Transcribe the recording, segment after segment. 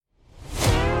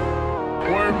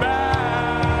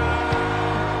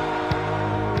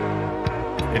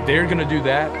If they're going to do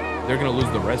that, they're going to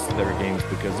lose the rest of their games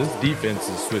because this defense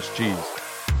is Swiss cheese.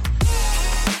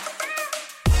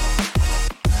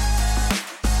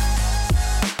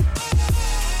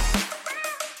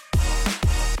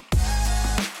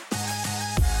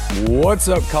 What's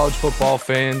up, college football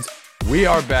fans? We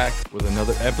are back with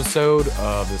another episode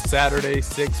of the Saturday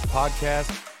Six podcast.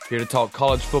 Here to talk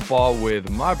college football with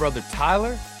my brother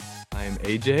Tyler. I am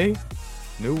AJ.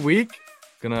 New week.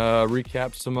 Gonna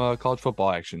recap some college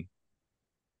football action.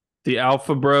 The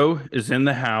Alpha Bro is in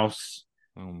the house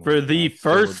for the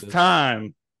first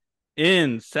time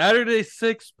in Saturday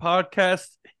Six podcast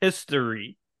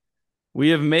history. We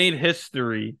have made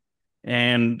history,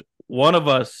 and one of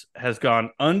us has gone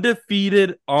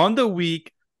undefeated on the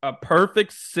week, a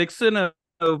perfect 6-0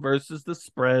 versus the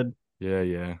spread.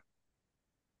 Yeah.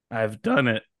 I've done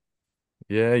it.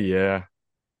 Yeah.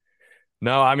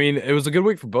 No, I mean, it was a good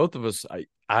week for both of us.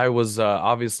 I was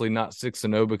obviously not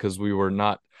 6-0 because we were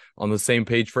not on the same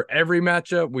page for every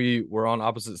matchup. We were on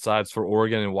opposite sides for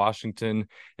Oregon and Washington.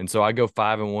 And so I go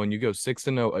 5-1. You go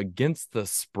 6-0 against the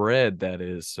spread, that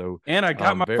is. So, and I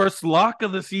got my first lock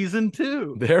of the season,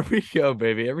 too. There we go,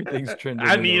 baby. Everything's trending.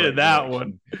 I needed that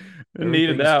one.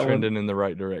 Trending in the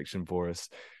right direction for us.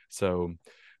 So,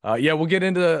 we'll get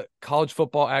into college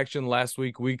football action last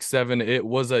week, week 7. It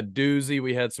was a doozy.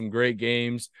 We had some great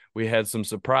games. We had some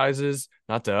surprises,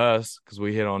 not to us because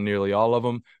we hit on nearly all of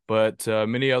them, but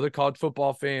many other college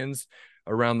football fans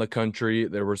around the country.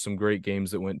 There were some great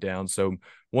games that went down. So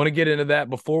want to get into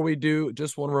that. Before we do,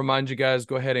 just want to remind you guys,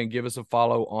 go ahead and give us a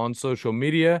follow on social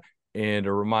media and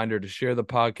a reminder to share the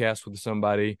podcast with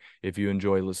somebody if you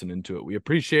enjoy listening to it. We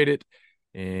appreciate it.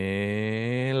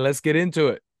 And let's get into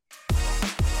it.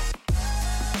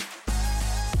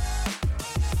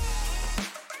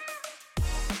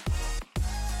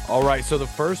 All right, so the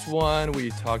first one, we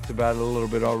talked about it a little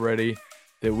bit already,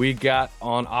 that we got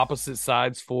on opposite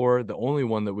sides for, the only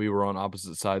one that we were on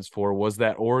opposite sides for, was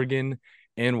that Oregon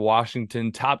and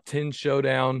Washington top 10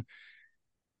 showdown.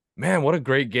 Man, what a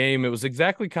great game. It was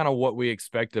exactly kind of what we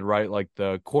expected, right? Like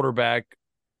the quarterback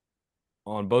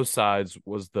on both sides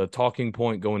was the talking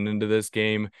point going into this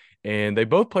game, and they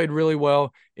both played really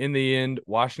well. In the end,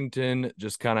 Washington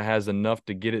just kind of has enough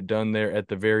to get it done there at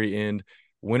the very end.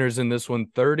 Winners in this one,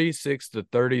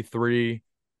 36-33.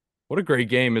 What a great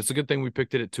game. It's a good thing we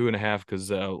picked it at 2.5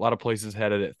 because a lot of places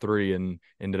had it at 3 and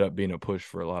ended up being a push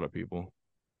for a lot of people.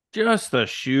 Just a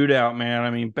shootout, man.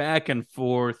 I mean, back and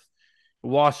forth.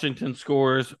 Washington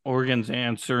scores, Oregon's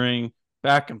answering,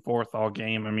 back and forth all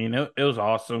game. I mean, it was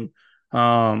awesome.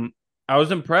 I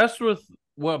was impressed with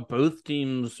what both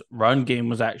teams' run game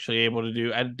was actually able to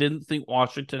do. I didn't think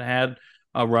Washington had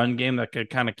a run game that could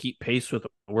kind of keep pace with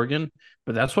Oregon,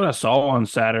 but that's what I saw on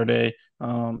Saturday.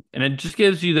 And it just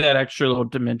gives you that extra little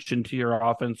dimension to your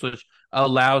offense, which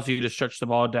allows you to stretch the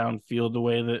ball downfield the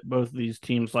way that both of these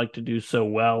teams like to do so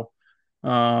well.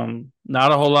 Not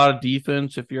a whole lot of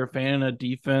defense. If you're a fan of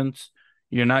defense,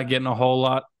 you're not getting a whole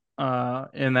lot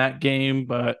in that game,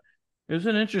 but it was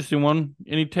an interesting one.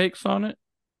 Any takes on it?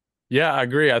 Yeah, I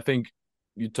agree. I think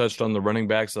you touched on the running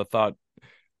backs. I thought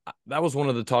that was one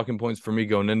of the talking points for me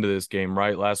going into this game,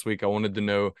 right? Last week, I wanted to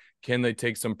know, can they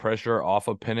take some pressure off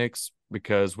of Penix?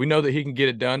 Because we know that he can get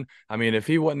it done. I mean, if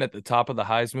he wasn't at the top of the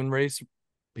Heisman race,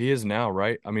 he is now,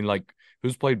 right? I mean, like,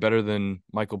 who's played better than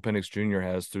Michael Penix Jr.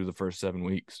 has through the first 7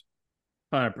 weeks?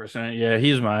 100%. Yeah,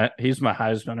 he's my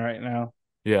Heisman right now.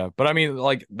 Yeah, but I mean,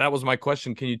 like, that was my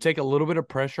question. Can you take a little bit of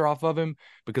pressure off of him?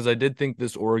 Because I did think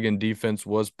this Oregon defense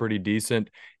was pretty decent,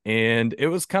 and it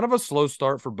was kind of a slow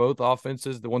start for both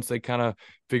offenses. Once they kind of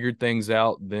figured things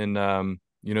out, then,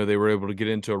 they were able to get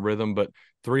into a rhythm. But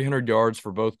 300 yards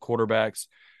for both quarterbacks,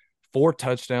 4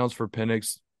 touchdowns for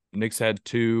Penix. Nix had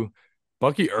 2.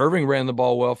 Bucky Irving ran the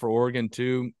ball well for Oregon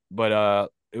too,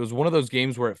 but it was one of those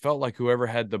games where it felt like whoever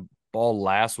had the ball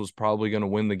last was probably going to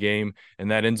win the game,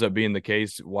 and that ends up being the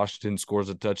case. Washington scores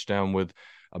a touchdown with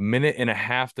 1.5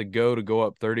 minutes to go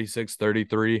up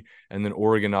 36-33, and then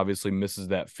Oregon obviously misses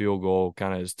that field goal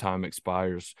kind of as time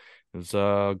expires. It was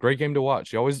a great game to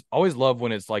watch. You always love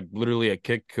when it's like literally a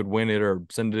kick could win it or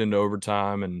send it into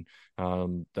overtime,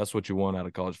 and that's what you want out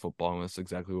of college football, and that's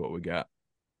exactly what we got.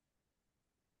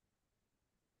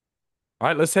 All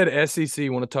right, let's head to SEC. I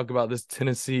want to talk about this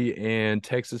Tennessee and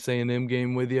Texas A&M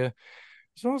game with you.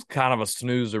 This was kind of a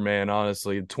snoozer, man,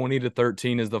 honestly.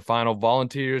 20-13 is the final.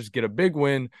 Volunteers get a big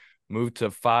win, move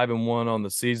to 5-1 on the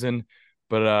season.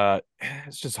 But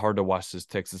it's just hard to watch this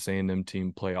Texas A&M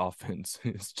team play offense.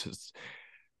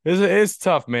 It's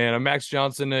tough, man. Max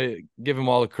Johnson, give him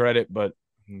all the credit, but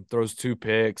he throws 2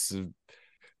 picks,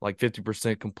 like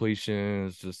 50% completion.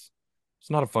 It's just It's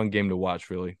not a fun game to watch,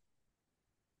 really.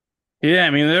 Yeah,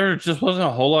 I mean, there just wasn't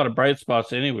a whole lot of bright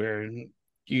spots anywhere.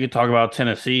 You could talk about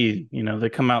Tennessee. They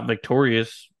come out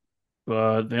victorious,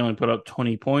 but they only put up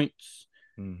 20 points.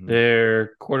 Hmm.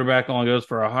 Their quarterback only goes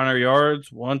for 100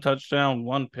 yards, one touchdown,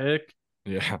 one pick.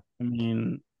 Yeah. I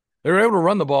mean, They were able to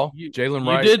run the ball. you Jalen you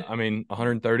Wright, did I mean, you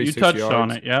 136 touched on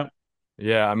yards. it, yeah.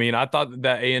 Yeah, I mean, I thought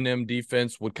that A&M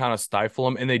defense would kind of stifle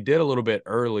them, and they did a little bit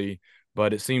early,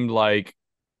 but it seemed like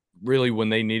really when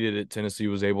they needed it, Tennessee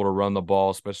was able to run the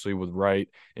ball, especially with Wright,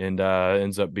 and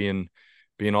ends up being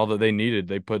all that they needed.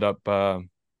 They put up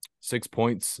 6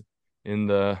 points in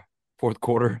the fourth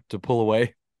quarter to pull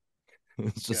away.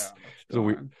 It's just Gosh it's a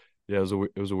weird, darn. yeah,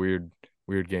 it was a weird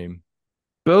game.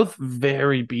 Both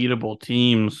very beatable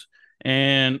teams,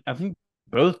 and I think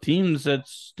both teams that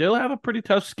still have a pretty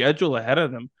tough schedule ahead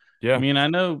of them. I Yeah, mean, I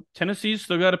know Tennessee's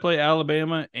still got to play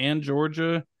Alabama and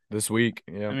Georgia. this week,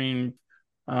 I yeah. mean,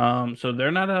 so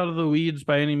they're not out of the weeds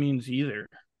by any means either.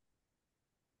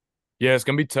 Yeah, it's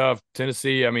gonna be tough.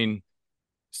 Tennessee, I mean,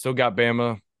 still got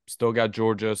Bama, still got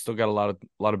Georgia, still got a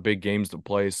lot of big games to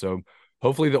play. So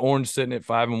hopefully the Orange sitting at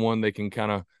 5-1, they can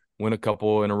kind of win a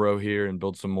couple in a row here and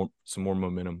build some more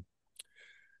momentum.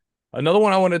 Another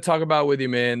one I want to talk about with you,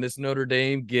 man, this Notre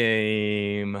Dame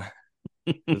game.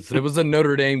 It was a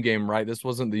Notre Dame game, right? This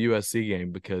wasn't the USC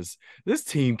game because this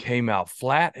team came out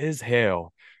flat as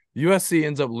hell. USC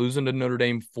ends up losing to Notre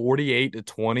Dame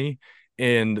 48-20.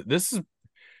 And this is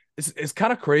it's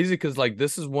kind of crazy because like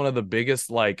this is one of the biggest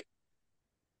like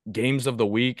games of the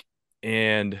week.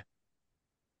 And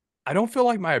I don't feel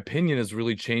like my opinion has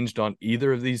really changed on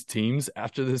either of these teams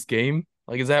after this game.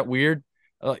 Like, is that weird?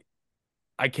 Like,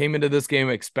 I came into this game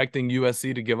expecting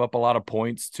USC to give up a lot of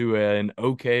points to an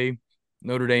okay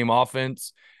Notre Dame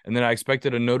offense. And then I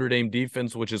expected a Notre Dame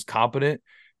defense, which is competent,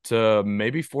 to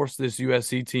maybe force this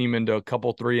USC team into a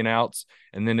couple 3-and-outs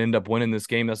and then end up winning this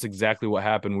game. That's exactly what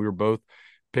happened. We were both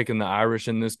picking the Irish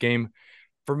in this game.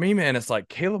 For me, man, it's like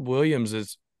Caleb Williams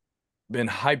has been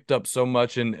hyped up so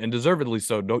much and deservedly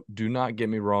so. Do not get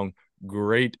me wrong.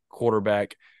 Great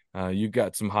quarterback. You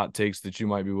got some hot takes that you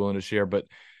might be willing to share, but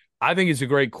I think he's a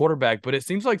great quarterback. But it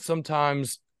seems like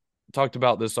sometimes talked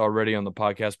about this already on the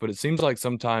podcast, but it seems like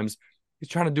sometimes he's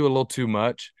trying to do a little too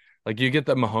much. Like you get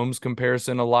the Mahomes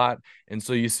comparison a lot, and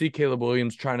so you see Caleb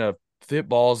Williams trying to fit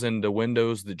balls into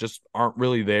windows that just aren't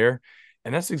really there.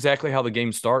 And that's exactly how the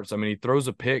game starts. I mean, he throws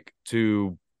a pick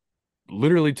to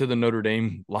literally to the Notre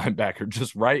Dame linebacker,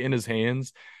 just right in his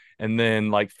hands, and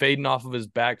then like fading off of his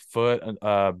back foot.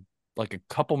 Like a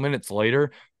couple minutes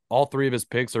later, all three of his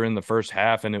picks are in the first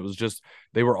half, and it was just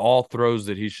they were all throws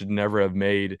that he should never have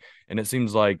made. And it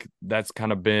seems like that's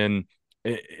kind of been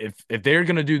if they're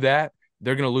going to do that,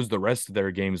 they're going to lose the rest of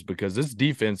their games because this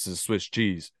defense is Swiss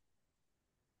cheese.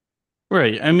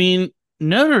 Right. I mean,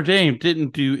 Notre Dame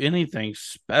didn't do anything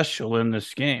special in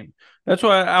this game. That's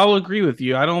why I'll agree with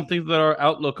you. I don't think that our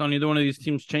outlook on either one of these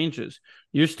teams changes.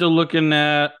 You're still looking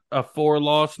at a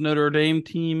 4-loss Notre Dame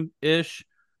team ish.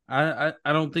 I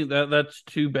don't think that that's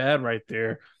too bad right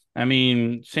there. I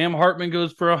mean, Sam Hartman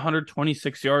goes for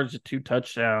 126 yards and 2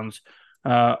 touchdowns.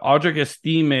 Audric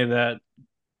Estime, that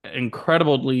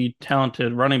incredibly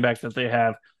talented running back that they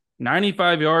have,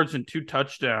 95 yards and 2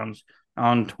 touchdowns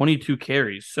on 22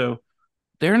 carries. So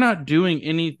they're not doing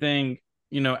anything,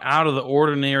 out of the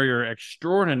ordinary or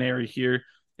extraordinary here.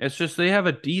 It's just they have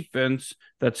a defense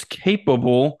that's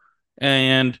capable,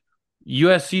 and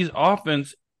USC's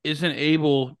offense isn't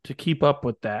able to keep up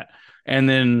with that. And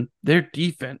then their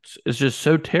defense is just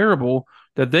so terrible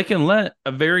that they can let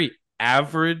a very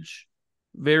average,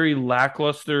 very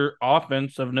lackluster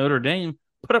offense of Notre Dame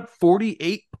put up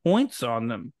 48 points on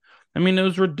them. I mean, it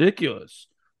was ridiculous.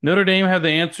 Notre Dame had the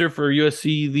answer for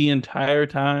USC the entire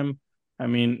time. I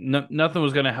mean, nothing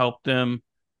was going to help them.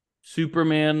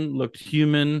 Superman looked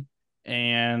human,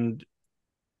 and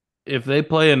if they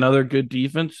play another good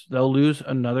defense, they'll lose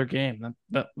another game.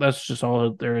 That's just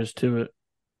all there is to it.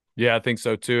 Yeah, I think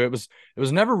so too. It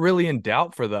was never really in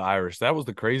doubt for the Irish. That was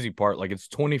the crazy part. Like it's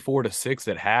 24-6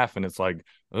 at half, and it's like,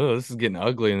 oh, this is getting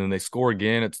ugly. And then they score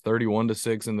again. It's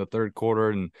 31-6 in the third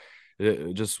quarter, and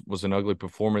it just was an ugly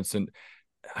performance. And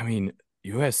I mean,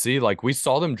 USC, like we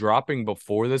saw them dropping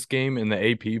before this game in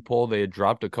the AP poll. They had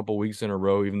dropped a couple weeks in a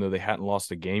row, even though they hadn't lost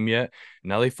a game yet.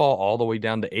 Now they fall all the way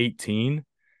down to 18.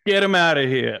 Get him out of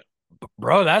here.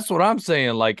 Bro, that's what I'm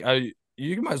saying. Like,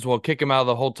 you might as well kick them out of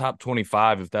the whole top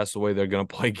 25 if that's the way they're going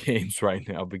to play games right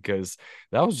now, because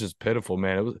that was just pitiful,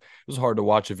 man. It was hard to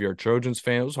watch if you're a Trojans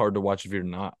fan. It was hard to watch if you're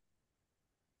not.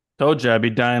 Told you I'd be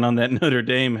dying on that Notre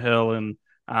Dame hill, and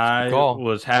Good I call.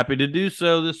 was happy to do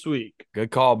so this week. Good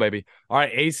call, baby. All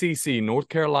right, ACC, North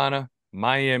Carolina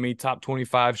Miami top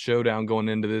 25 showdown going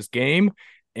into this game.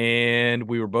 And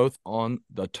we were both on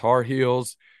the Tar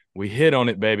Heels. We hit on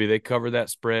it, baby. They covered that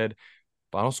spread.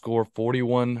 Final score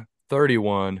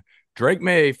 41-31. Drake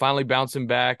May finally bouncing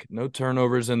back. No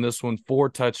turnovers in this one. 4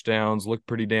 touchdowns. Look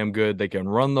pretty damn good. They can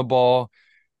run the ball.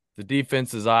 The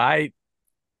defense is all right.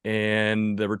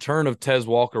 And the return of Tez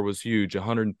Walker was huge.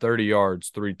 130 yards,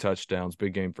 3 touchdowns.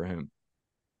 Big game for him.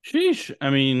 Sheesh.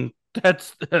 I mean,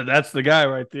 that's the guy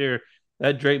right there.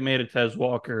 That Drake made a Tez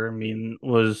Walker. I mean,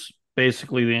 was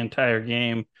basically the entire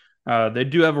game. They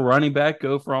do have a running back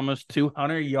go for almost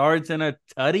 200 yards and a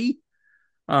tutty.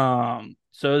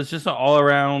 So it's just an all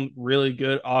around really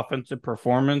good offensive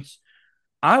performance.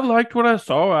 I liked what I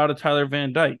saw out of Tyler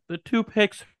Van Dyke. The 2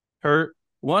 picks hurt.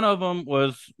 One of them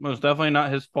was most definitely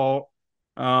not his fault.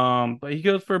 But he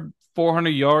goes for 400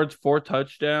 yards, 4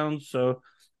 touchdowns. So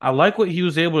I like what he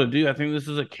was able to do. I think this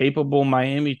is a capable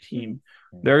Miami team.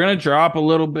 They're going to drop a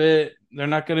little bit. They're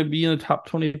not going to be in the top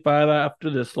 25 after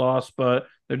this loss, but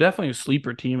they're definitely a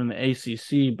sleeper team in the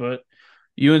ACC. But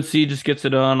UNC just gets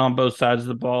it done on both sides of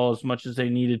the ball as much as they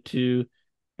needed to,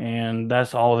 and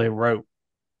that's all they wrote.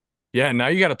 Yeah, now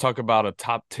you got to talk about a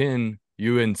top 10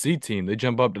 UNC team. They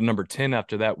jump up to number 10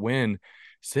 after that win,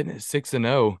 sitting at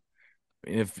 6-0.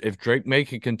 If Drake May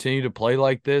can continue to play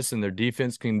like this and their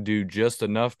defense can do just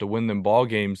enough to win them ball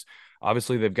games,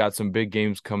 obviously they've got some big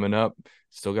games coming up.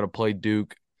 Still got to play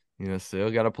Duke,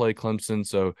 still got to play Clemson.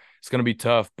 So it's going to be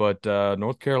tough. But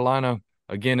North Carolina,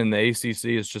 again, in the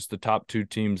ACC, is just the top 2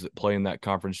 teams that play in that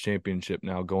conference championship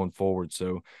now going forward.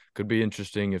 So could be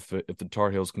interesting if the Tar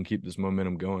Heels can keep this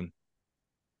momentum going.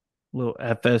 Little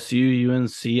FSU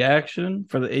UNC action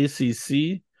for the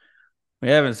ACC. We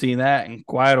haven't seen that in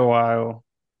quite a while.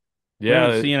 We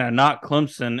haven't Yeah, seen a not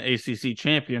Clemson ACC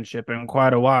championship in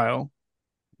quite a while.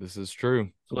 this is true.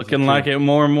 It's looking like it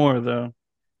more and more, though.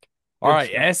 All Good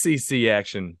right, stuff. SEC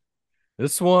action.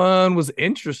 This one was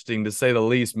interesting to say the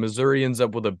least. Missouri ends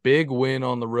up with a big win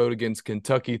on the road against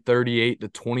Kentucky,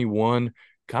 38-21.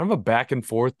 Kind of a back and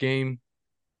forth game.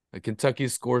 Kentucky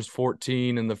scores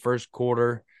 14 in the first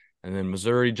quarter, and then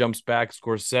Missouri jumps back,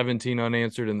 scores 17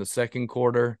 unanswered in the second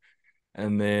quarter.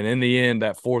 And then in the end,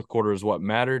 that fourth quarter is what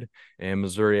mattered, and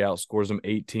Missouri outscores them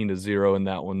 18-0 in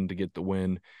that one to get the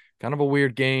win. Kind of a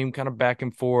weird game, kind of back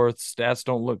and forth. Stats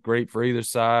don't look great for either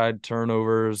side.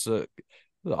 Turnovers,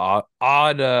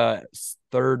 odd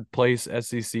third place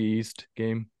SEC East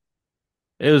game.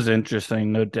 It was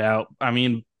interesting, no doubt. I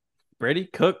mean, Brady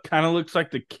Cook kind of looks like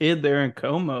the kid there in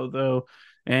Como, though.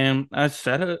 And I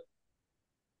said it.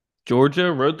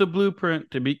 Georgia wrote the blueprint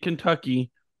to beat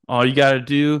Kentucky. All you got to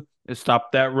do is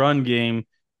stop that run game.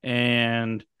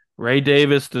 And Ray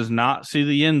Davis does not see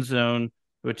the end zone,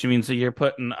 which means that you're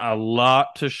putting a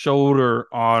lot to shoulder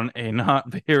on a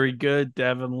not very good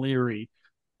Devin Leary.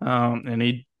 And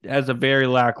he has a very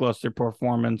lackluster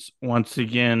performance once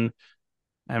again.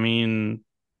 I mean,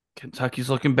 Kentucky's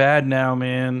looking bad now,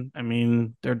 man. I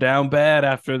mean, they're down bad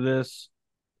after this.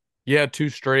 Yeah, 2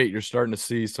 straight. You're starting to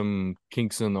see some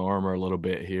kinks in the armor a little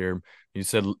bit here. You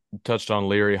said touched on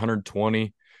Leary,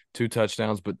 120, 2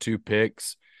 touchdowns, but 2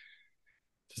 picks.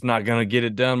 Just not gonna get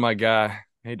it done, my guy.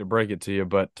 Hate to break it to you,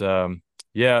 but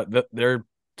yeah, they're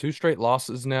 2 straight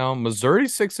losses now. Missouri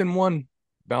 6-1,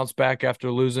 bounce back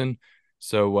after losing.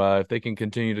 So if they can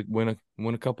continue to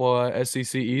win a couple of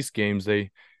SEC East games,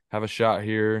 they have a shot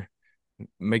here.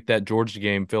 Make that Georgia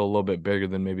game feel a little bit bigger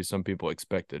than maybe some people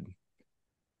expected.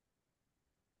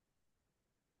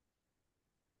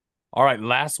 All right,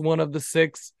 last one of the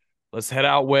 6. Let's head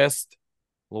out west.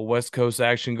 A little West Coast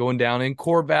action going down in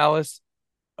Corvallis.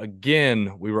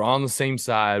 Again, we were on the same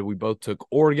side. We both took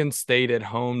Oregon State at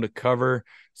home to cover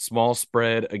small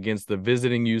spread against the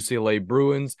visiting UCLA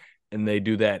Bruins, and they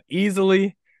do that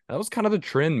easily. That was kind of the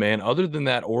trend, man. Other than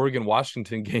that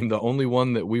Oregon-Washington game, the only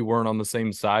one that we weren't on the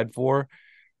same side for,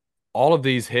 all of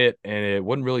these hit, and it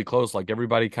wasn't really close. Like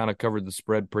everybody kind of covered the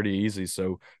spread pretty easy.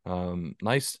 So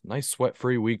nice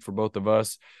sweat-free week for both of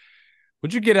us.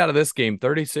 What'd you get out of this game?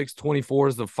 36-24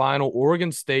 is the final.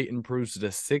 Oregon State improves to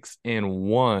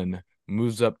 6-1,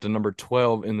 moves up to number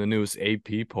 12 in the newest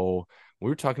AP poll. We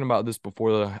were talking about this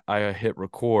before I hit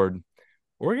record.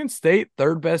 Oregon State,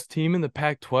 third best team in the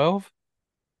Pac-12.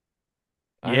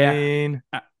 I Yeah, mean,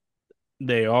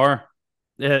 they are.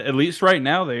 At least right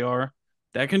now, they are.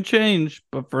 That can change,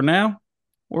 but for now,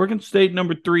 Oregon State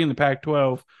number 3 in the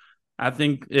Pac-12. I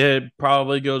think it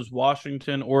probably goes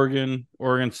Washington, Oregon,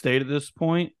 Oregon State at this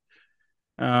point.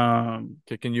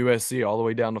 Kicking USC all the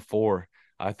way down to 4.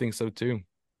 I think so too.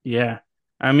 Yeah.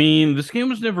 I mean, this game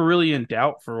was never really in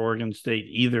doubt for Oregon State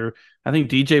either. I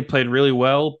think DJ played really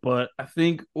well, but I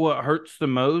think what hurts the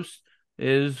most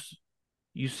is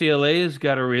UCLA has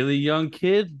got a really young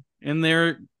kid in their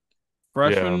Yeah.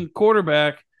 freshman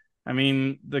quarterback. I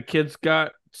mean, the kid's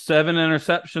got 7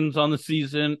 interceptions on the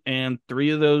season, and 3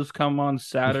 of those come on Yeah.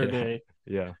 Saturday.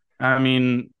 Yeah. I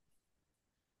mean,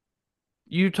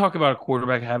 you talk about a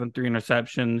quarterback having 3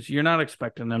 interceptions. You're not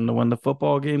expecting them to win the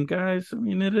football game, guys. I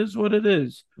mean, it is what it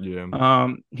is.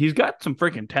 Yeah. He's got some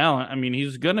freaking talent. I mean,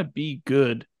 he's gonna be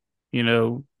good. He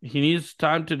needs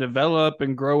time to develop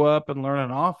and grow up and learn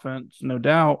an offense, no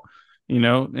doubt.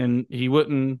 And he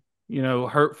wouldn't,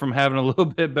 hurt from having a little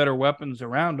bit better weapons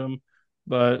around him.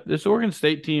 But this Oregon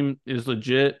State team is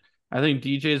legit. I think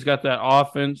DJ's got that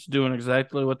offense doing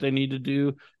exactly what they need to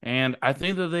do. And I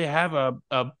think that they have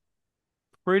a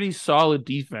pretty solid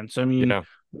defense. I mean, Yeah.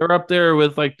 they're up there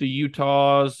with like the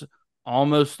Utahs,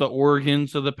 almost the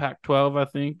Oregons of the Pac-12, I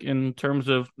think, in terms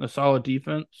of a solid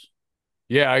defense.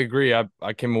 Yeah, I agree.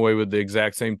 I came away with the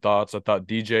exact same thoughts. I thought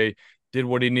DJ did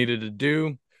what he needed to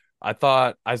do. I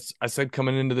said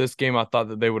coming into this game, I thought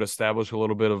that they would establish a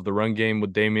little bit of the run game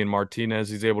with Damian Martinez.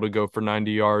 He's able to go for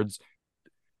 90 yards.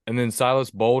 And then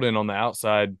Silas Bolden on the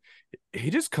outside, he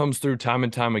just comes through time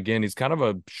and time again. He's kind of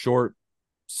a short,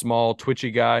 small,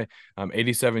 twitchy guy.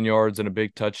 87 yards and a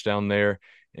big touchdown there.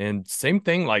 And same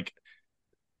thing, like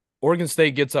Oregon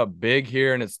State gets up big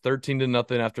here, and it's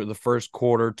 13-0 after the first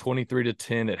quarter,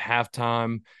 23-10 at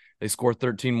halftime. They score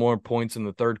 13 more points in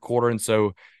the third quarter. And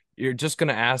so you're just going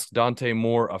to ask Dante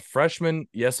Moore, a freshman,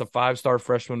 yes, a 5-star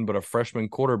freshman, but a freshman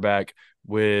quarterback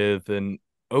with an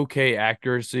okay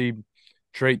accuracy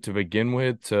trait to begin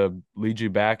with to lead you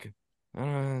back. I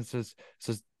don't know. It's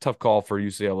a tough call for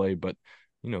UCLA, but,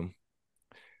 it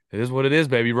is what it is,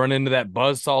 baby. Run into that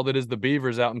buzzsaw that is the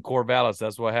Beavers out in Corvallis.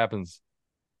 That's what happens.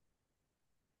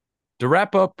 To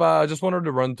wrap up, I just wanted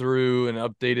to run through an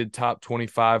updated top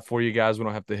 25 for you guys. We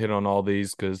don't have to hit on all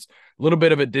these because a little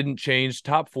bit of it didn't change.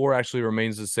 Top 4 actually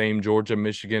remains the same: Georgia,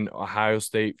 Michigan, Ohio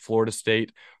State, Florida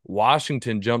State.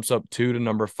 Washington jumps up 2 to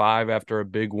number 5 after a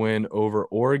big win over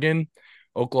Oregon.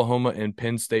 Oklahoma and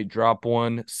Penn State drop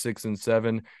 1, 6 and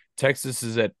 7. Texas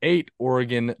is at 8.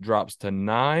 Oregon drops to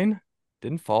 9.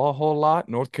 Didn't fall a whole lot.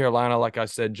 North Carolina, like I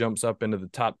said, jumps up into the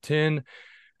top 10.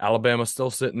 Alabama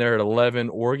still sitting there at 11.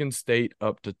 Oregon State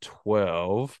up to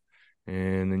 12.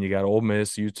 And then you got Ole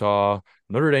Miss, Utah.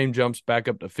 Notre Dame jumps back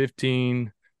up to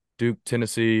 15. Duke,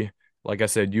 Tennessee. Like I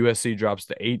said, USC drops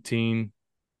to 18.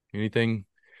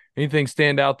 Anything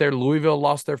stand out there? Louisville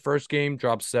lost their first game,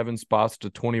 dropped 7 spots to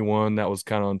 21. That was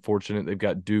kind of unfortunate. They've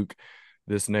got Duke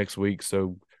this next week,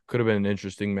 so could have been an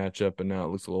interesting matchup, and now it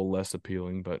looks a little less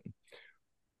appealing. But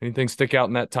anything stick out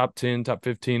in that top 10, top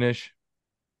 15-ish?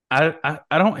 I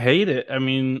don't hate it. I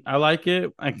mean, I like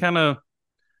it. I don't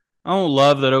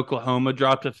love that Oklahoma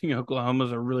dropped. I think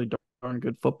Oklahoma's a really darn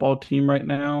good football team right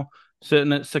now,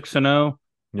 sitting at 6-0.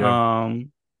 Yeah,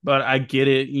 But I get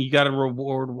it. You got to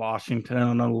reward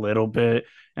Washington a little bit.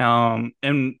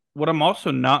 And what I'm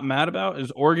also not mad about is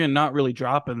Oregon not really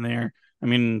dropping there. I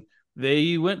mean,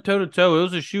 they went toe to toe. It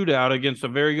was a shootout against a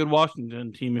very good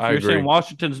Washington team. If I you're saying agree.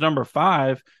 Washington's number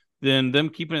 5, then them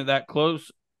keeping it that close,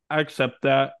 I accept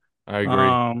that. I agree.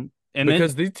 And then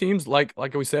Because these teams, like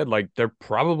we said, like they're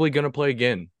probably going to play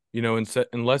again.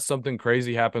 Unless something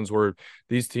crazy happens where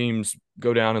these teams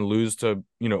go down and lose to,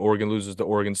 Oregon loses to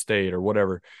Oregon State or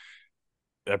whatever,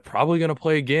 they're probably going to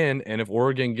play again. And if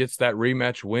Oregon gets that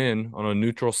rematch win on a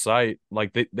neutral site,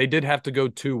 like they did have to go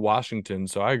to Washington.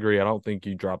 So I agree. I don't think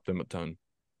you dropped them a ton.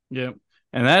 yeah.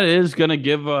 And that is going to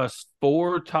give us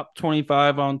 4 top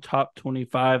 25 on top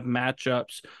 25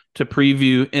 matchups to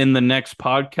preview in the next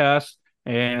podcast.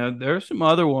 And there are some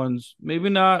other ones, maybe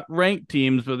not ranked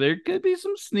teams, but there could be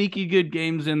some sneaky good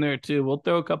games in there too. We'll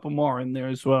throw a couple more in there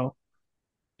as well.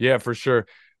 Yeah, for sure.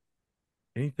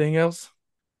 Anything else?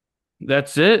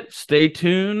 That's it. Stay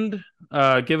tuned.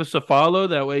 Give us a follow.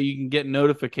 That way you can get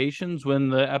notifications when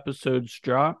the episodes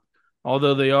drop.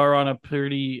 Although they are on a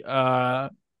pretty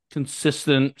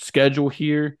consistent schedule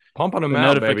here, Pumping them the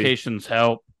out, baby. notifications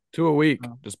help. 2 a week,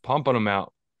 just pumping them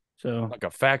out So like a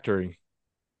factory.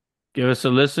 give us a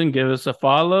listen, give us a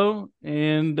follow,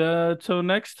 and till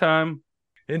next time.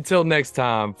 Until next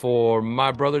time, for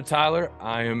my brother Tyler,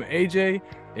 I am AJ,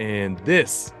 and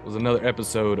this was another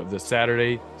episode of the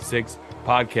Saturday 6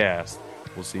 podcast.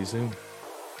 We'll see you soon.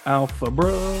 Alpha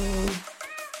Bro.